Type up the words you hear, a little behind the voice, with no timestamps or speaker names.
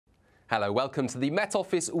Hello, welcome to the Met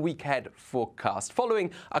Office Weekend forecast.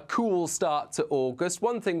 Following a cool start to August,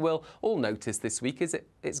 one thing we'll all notice this week is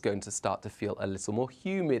it's going to start to feel a little more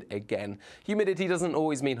humid again. Humidity doesn't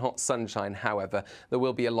always mean hot sunshine, however. There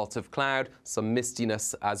will be a lot of cloud, some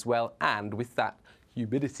mistiness as well, and with that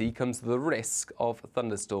humidity comes the risk of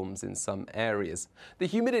thunderstorms in some areas. The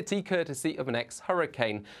humidity courtesy of an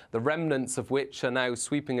ex-hurricane, the remnants of which are now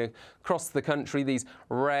sweeping across the country, these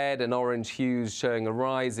red and orange hues showing a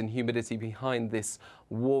rise in humidity behind this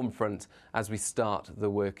warm front as we start the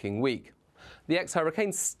working week. The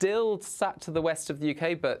ex-hurricane still sat to the west of the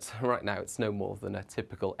UK, but right now it's no more than a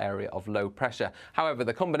typical area of low pressure. However,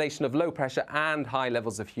 the combination of low pressure and high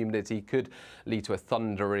levels of humidity could lead to a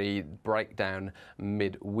thundery breakdown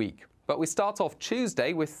mid-week. But we start off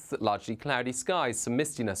Tuesday with largely cloudy skies, some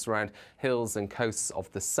mistiness around hills and coasts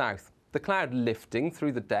of the south. The cloud lifting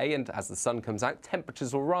through the day, and as the sun comes out,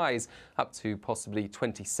 temperatures will rise up to possibly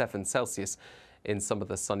 27 Celsius. In some of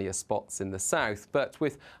the sunnier spots in the south. But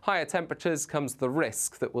with higher temperatures comes the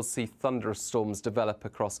risk that we'll see thunderstorms develop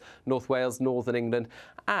across North Wales, Northern England,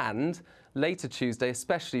 and later Tuesday,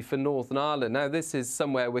 especially for Northern Ireland. Now, this is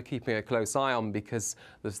somewhere we're keeping a close eye on because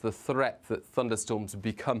there's the threat that thunderstorms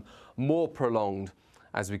become more prolonged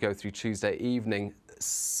as we go through Tuesday evening.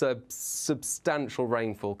 Substantial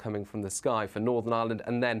rainfall coming from the sky for Northern Ireland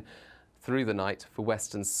and then through the night for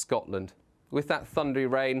Western Scotland. With that thundery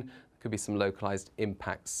rain, could be some localised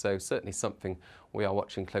impacts, so certainly something we are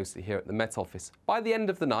watching closely here at the Met Office. By the end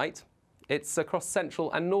of the night, it's across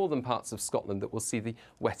central and northern parts of Scotland that we'll see the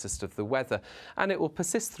wettest of the weather, and it will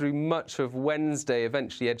persist through much of Wednesday,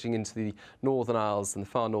 eventually edging into the Northern Isles and the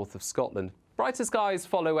far north of Scotland. Brighter skies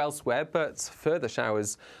follow elsewhere, but further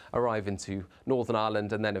showers arrive into Northern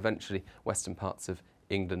Ireland and then eventually western parts of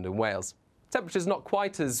England and Wales. Temperatures not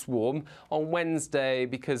quite as warm on Wednesday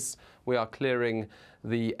because we are clearing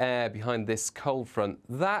the air behind this cold front.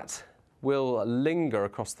 That will linger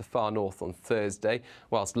across the far north on Thursday,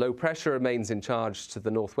 whilst low pressure remains in charge to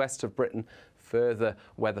the northwest of Britain. Further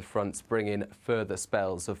weather fronts bring in further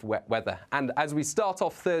spells of wet weather. And as we start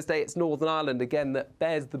off Thursday, it's Northern Ireland again that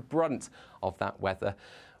bears the brunt of that weather,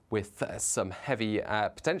 with some heavy,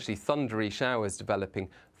 potentially thundery showers developing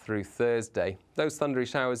through Thursday. Those thundery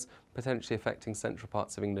showers potentially affecting central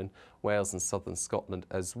parts of England, Wales and southern Scotland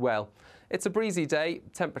as well. It's a breezy day,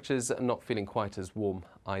 temperatures are not feeling quite as warm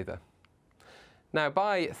either. Now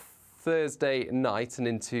by Thursday night and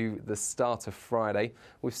into the start of Friday,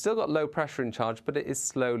 we've still got low pressure in charge, but it is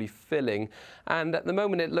slowly filling. And at the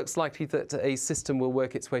moment, it looks likely that a system will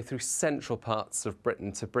work its way through central parts of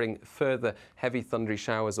Britain to bring further heavy thundery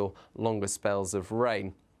showers or longer spells of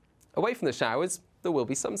rain. Away from the showers, there will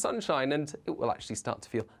be some sunshine and it will actually start to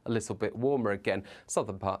feel a little bit warmer again.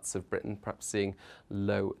 Southern parts of Britain perhaps seeing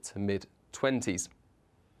low to mid-20s.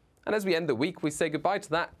 And as we end the week, we say goodbye to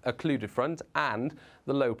that occluded front and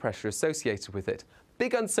the low pressure associated with it.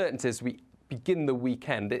 Big uncertainties we begin the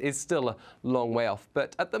weekend. It is still a long way off,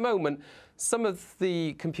 but at the moment, some of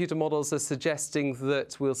the computer models are suggesting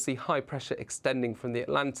that we'll see high pressure extending from the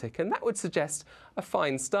Atlantic, and that would suggest a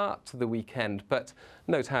fine start to the weekend. But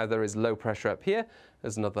note how there is low pressure up here,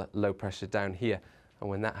 there's another low pressure down here, and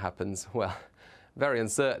when that happens, well, very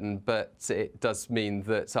uncertain, but it does mean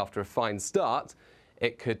that after a fine start,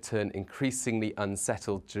 it could turn increasingly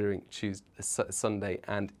unsettled during Sunday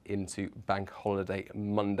and into Bank Holiday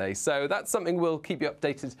Monday. So that's something we'll keep you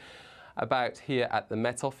updated about here at the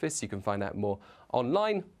Met Office. You can find out more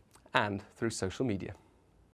online and through social media.